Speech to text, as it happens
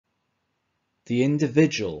The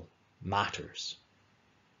individual matters.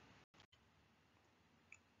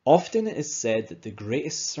 Often it is said that the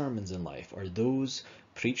greatest sermons in life are those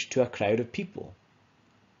preached to a crowd of people.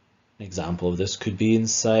 An example of this could be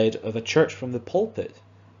inside of a church from the pulpit,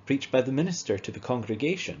 preached by the minister to the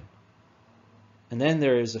congregation. And then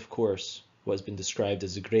there is, of course, what has been described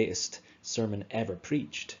as the greatest sermon ever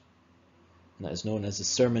preached, and that is known as the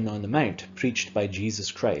Sermon on the Mount, preached by Jesus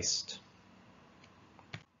Christ.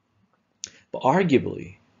 But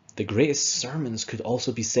arguably, the greatest sermons could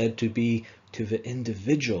also be said to be to the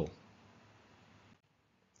individual.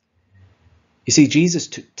 You see, Jesus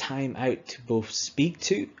took time out to both speak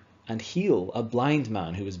to and heal a blind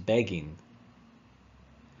man who was begging,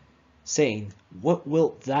 saying, "What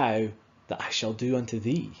wilt thou that I shall do unto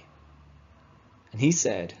thee?" And he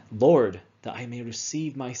said, "Lord, that I may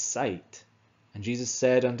receive my sight." And Jesus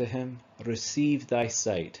said unto him, "Receive thy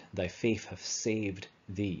sight, thy faith hath saved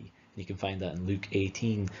thee." And you can find that in Luke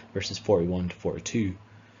 18, verses 41 to 42.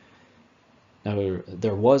 Now,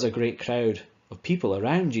 there was a great crowd of people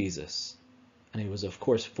around Jesus, and he was, of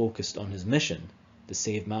course, focused on his mission to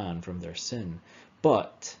save man from their sin.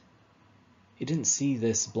 But he didn't see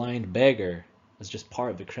this blind beggar as just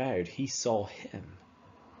part of the crowd. He saw him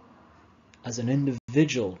as an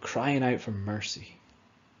individual crying out for mercy,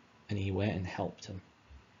 and he went and helped him.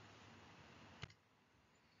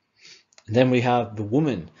 And then we have the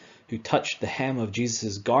woman who touched the hem of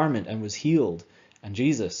Jesus' garment and was healed, and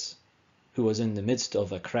Jesus, who was in the midst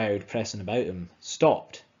of a crowd pressing about him,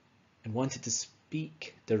 stopped and wanted to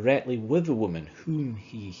speak directly with the woman whom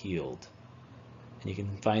he healed. And you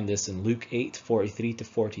can find this in Luke 8:43 to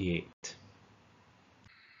 48.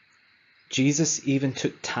 Jesus even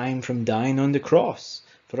took time from dying on the cross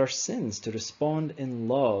for our sins to respond in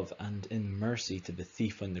love and in mercy to the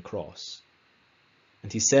thief on the cross.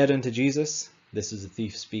 And he said unto Jesus, this is the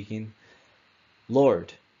thief speaking,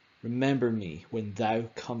 "Lord, remember me when thou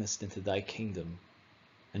comest into thy kingdom."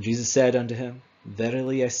 And Jesus said unto him,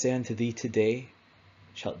 "Verily I say unto thee, today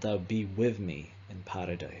shalt thou be with me in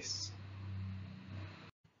paradise."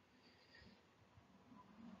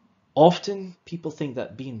 Often people think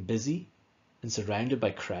that being busy and surrounded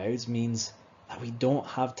by crowds means that we don't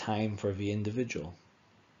have time for the individual.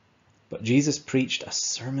 But Jesus preached a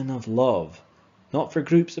sermon of love, not for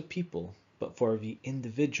groups of people, but for the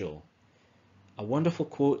individual. A wonderful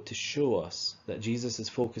quote to show us that Jesus is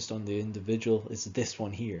focused on the individual is this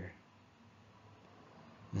one here.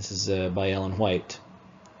 This is by Ellen White.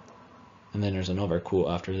 And then there's another quote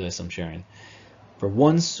after this I'm sharing. "For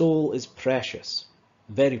one soul is precious,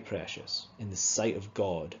 very precious, in the sight of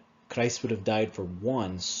God. Christ would have died for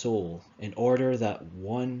one soul in order that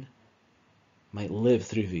one might live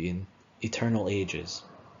through the eternal ages."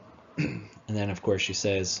 And then, of course, she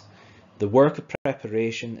says, "The work of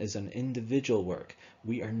preparation is an individual work.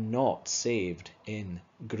 We are not saved in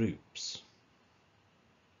groups."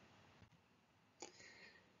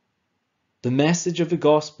 The message of the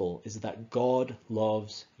gospel is that God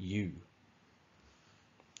loves you.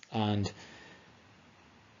 And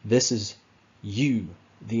this is you,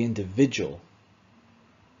 the individual.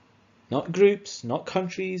 Not groups, not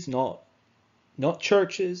countries, not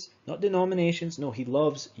churches, not denominations. No, he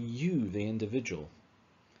loves you, the individual.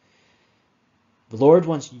 The Lord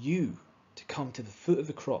wants you to come to the foot of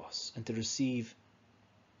the cross and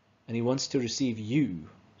he wants to receive you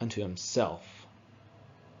unto himself.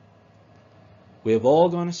 We have all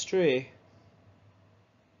gone astray,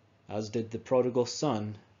 as did the prodigal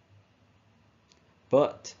son.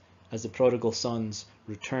 But as the prodigal son's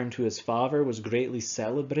return to his father was greatly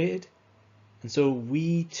celebrated, and so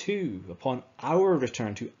we too, upon our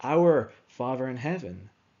return to our Father in heaven,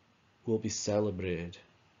 will be celebrated.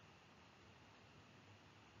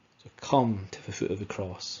 So come to the foot of the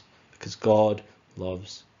cross, because God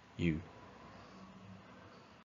loves you.